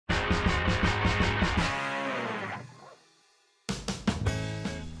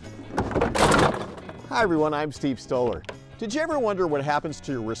Hi everyone, I'm Steve Stoller. Did you ever wonder what happens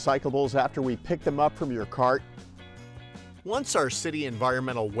to your recyclables after we pick them up from your cart? Once our city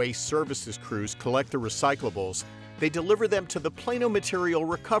environmental waste services crews collect the recyclables, they deliver them to the Plano Material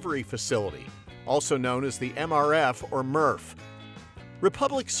Recovery Facility, also known as the MRF or MRF.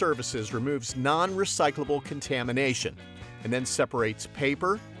 Republic Services removes non-recyclable contamination and then separates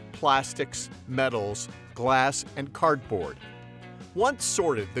paper, plastics, metals, glass, and cardboard. Once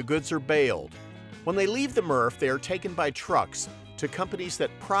sorted, the goods are baled. When they leave the MRF, they are taken by trucks to companies that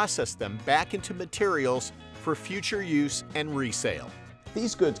process them back into materials for future use and resale.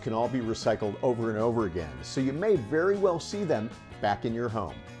 These goods can all be recycled over and over again, so you may very well see them back in your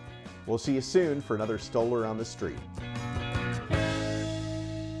home. We'll see you soon for another Stoller on the Street.